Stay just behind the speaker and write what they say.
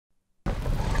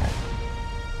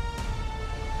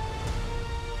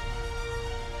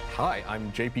Hi,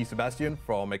 I'm JP Sebastian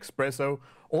from Expresso,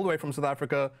 all the way from South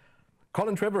Africa.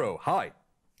 Colin Trevorrow, hi.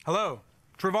 Hello.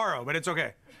 Trevorrow, but it's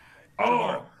okay.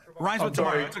 Oh! Rhymes with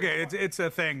tomorrow. sorry. It's okay. It's a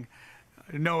thing.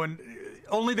 No one,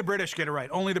 only the British get it right.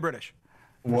 Only the British.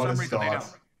 What a some reason they start.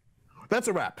 don't. That's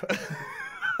a wrap.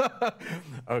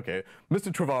 Okay,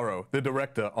 Mr. Trevorrow, the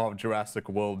director of Jurassic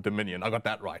World Dominion. I got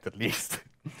that right, at least.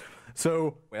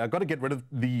 So, I got to get rid of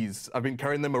these. I've been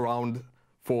carrying them around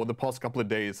for the past couple of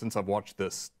days since I've watched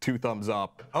this. 2 thumbs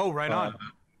up. Oh, right on.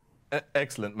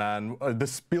 Excellent, man. The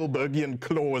Spielbergian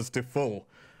claws to full.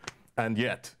 And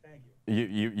yet,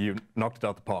 you knocked it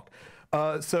out the park.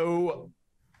 So,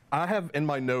 I have in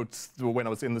my notes when I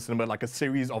was in the cinema like a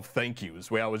series of thank yous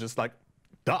where I was just like,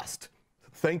 dust,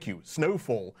 thank you,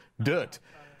 snowfall, dirt,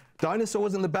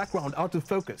 dinosaurs in the background, out of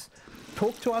focus.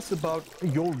 Talk to us about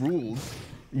your rules,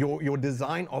 your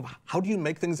design of how do you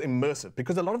make things immersive?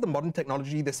 Because a lot of the modern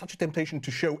technology, there's such a temptation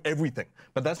to show everything,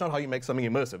 but that's not how you make something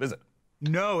immersive, is it?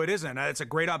 No, it isn't. It's a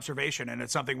great observation, and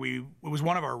it's something it was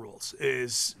one of our rules,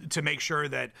 is to make sure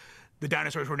that the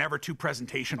dinosaurs were never too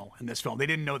presentational in this film. They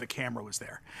didn't know the camera was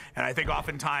there. And I think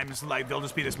oftentimes, like, there'll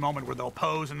just be this moment where they'll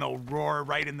pose and they'll roar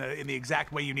right in the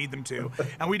exact way you need them to.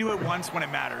 And we do it once when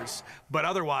it matters. But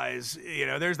otherwise, you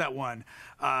know, there's that one.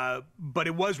 But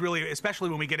it was really, especially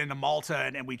when we get into Malta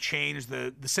and we change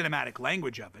the cinematic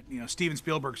language of it. You know, Steven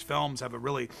Spielberg's films have a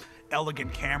really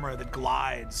elegant camera that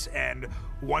glides. And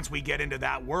once we get into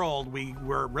that world,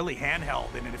 we're really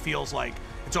handheld. And it feels like,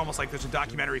 it's almost like there's a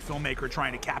documentary filmmaker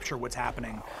trying to capture what's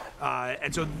happening.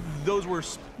 And so those were,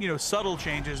 you know, subtle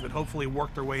changes that hopefully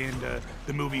worked their way into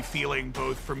the movie feeling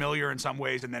both familiar in some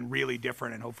ways and then really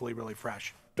different and hopefully really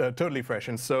fresh. Totally fresh.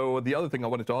 And so the other thing I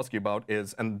wanted to ask you about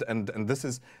is, and this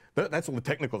is, that's all the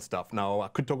technical stuff. Now, I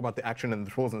could talk about the action and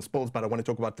the thrills and spills, but I want to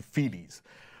talk about the feelies.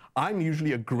 I'm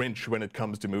usually a Grinch when it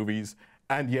comes to movies,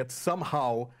 and yet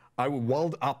somehow I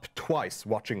welled up twice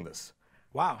watching this.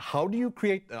 Wow. How do you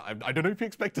create, I don't know if you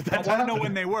expected that. I want to know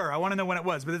when they were. I want to know when it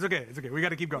was, but it's okay. It's okay. We got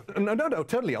to keep going. No,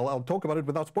 totally. I'll talk about it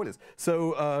without spoilers.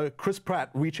 So Chris Pratt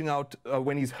reaching out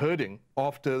when he's herding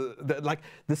after,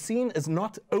 the scene is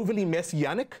not overly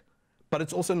messianic, but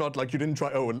it's also not like you didn't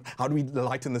try, oh, how do we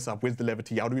lighten this up? Where's the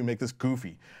levity? How do we make this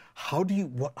goofy? How do you,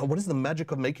 what is the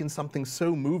magic of making something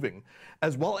so moving?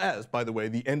 As well as, by the way,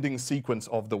 the ending sequence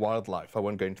of the wildlife. I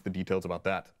won't go into the details about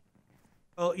that.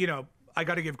 Well, you know, I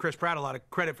got to give Chris Pratt a lot of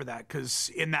credit for that, because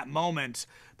in that moment,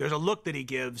 there's a look that he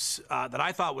gives that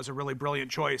I thought was a really brilliant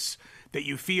choice, that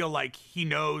you feel like he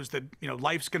knows that, you know,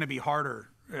 life's going to be harder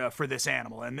for this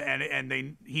animal,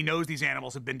 and he knows these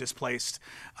animals have been displaced,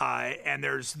 and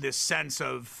there's this sense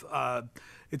of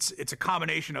it's a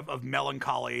combination of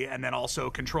melancholy and then also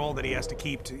control that he has to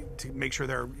keep to make sure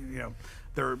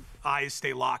their eyes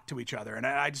stay locked to each other, and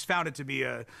I just found it to be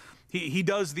a. He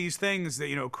does these things that,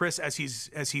 you know, Chris, as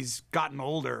he's gotten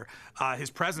older, his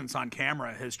presence on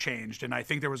camera has changed, and I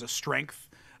think there was a strength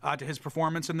to his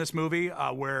performance in this movie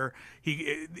where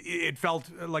it felt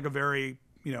like a very,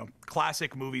 you know,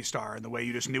 classic movie star in the way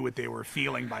you just knew what they were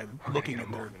feeling by looking at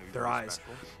their eyes.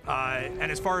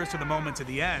 And as far as to the moments at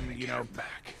the end, you know,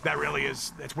 that really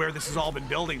is, that's where this has all been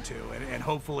building to, and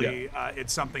hopefully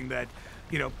it's something that,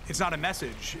 you know, it's not a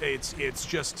message. It's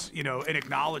just, you know, an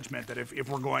acknowledgement that if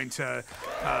we're going to,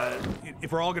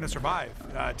 if we're all going to survive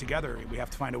together, we have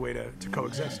to find a way to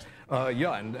coexist.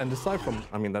 Yeah, and aside from,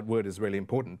 I mean, that word is really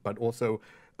important, but also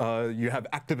you have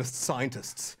activist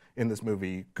scientists in this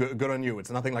movie. Good on you.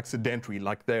 It's nothing like sedentary,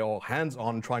 like they are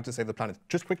hands-on trying to save the planet.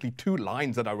 Just quickly, 2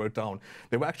 lines that I wrote down.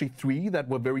 There were actually 3 that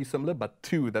were very similar, but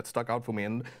 2 that stuck out for me.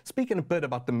 And speaking a bit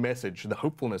about the message, the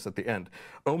hopefulness at the end.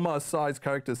 Omar Sy's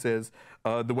character says,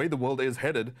 the way the world is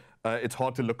headed, it's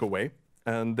hard to look away.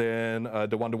 And then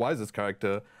DeWanda Wise's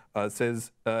character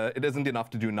says, it isn't enough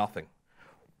to do nothing.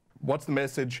 What's the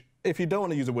message? If you don't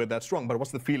want to use a word that strong, but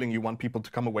what's the feeling you want people to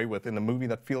come away with in a movie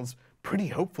that feels pretty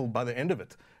hopeful by the end of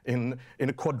it, in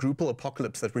a quadruple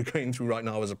apocalypse that we're going through right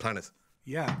now as a planet?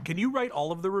 Yeah. Can you write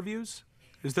all of the reviews?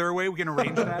 Is there a way we can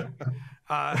arrange that?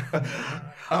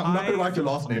 I'm not going to write your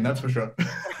last name, that's for sure.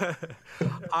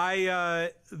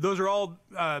 Those are all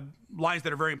lines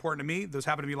that are very important to me. Those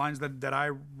happen to be lines that I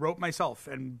wrote myself.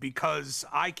 And because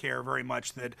I care very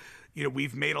much that, you know,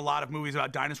 we've made a lot of movies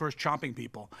about dinosaurs chomping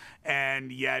people, and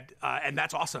yet, and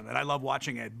that's awesome, and I love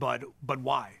watching it. But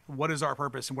why? What is our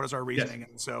purpose, and what is our reasoning? Yes.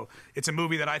 And so it's a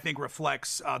movie that I think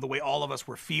reflects the way all of us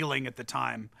were feeling at the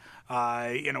time,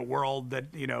 in a world that,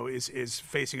 you know, is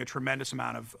facing a tremendous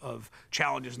amount of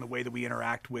challenges in the way that we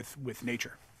interact with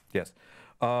nature. Yes.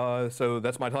 So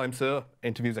that's my time, sir.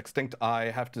 Interviews extinct. I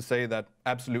have to say that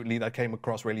absolutely that came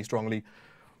across really strongly.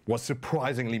 was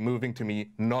surprisingly moving to me.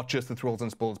 Not just the thrills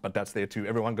and spills, but that's there too.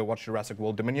 Everyone go watch Jurassic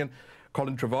World Dominion.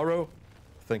 Colin Trevorrow,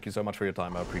 thank you so much for your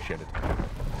time. I appreciate it.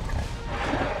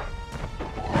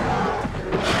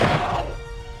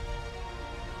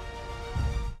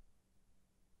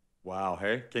 Wow,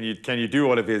 hey? Can you do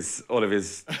all of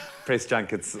his press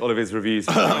junkets, all of his reviews?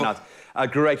 Why not? A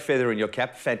great feather in your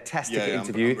cap, fantastic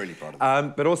interview. I'm really proud of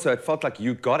it. But also, it felt like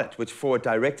you got it, which for a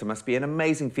director must be an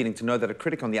amazing feeling to know that a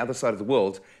critic on the other side of the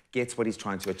world gets what he's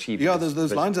trying to achieve. Yeah,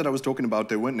 those lines that I was talking about,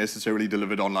 they weren't necessarily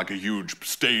delivered on like a huge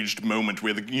staged moment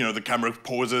where the camera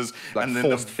pauses Like and then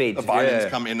forced-fed, the violence yeah.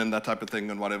 come in and that type of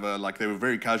thing and whatever. Like they were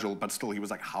very casual, but still he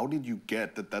was like, how did you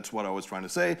get that that's what I was trying to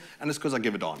say? And it's because I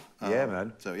give it on. Yeah,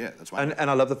 man. So yeah, that's why. And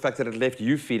I love the fact that it left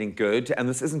you feeling good, and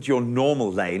this isn't your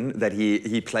normal lane that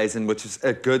he plays in, which is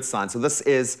a good sign. So this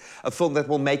is a film that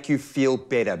will make you feel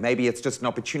better. Maybe it's just an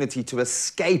opportunity to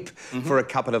escape for a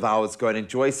couple of hours, go and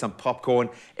enjoy some popcorn.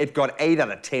 It got 8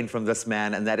 out of 10 from this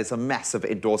man, and that is a massive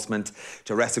endorsement.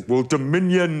 Jurassic World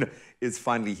Dominion is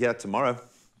finally here tomorrow.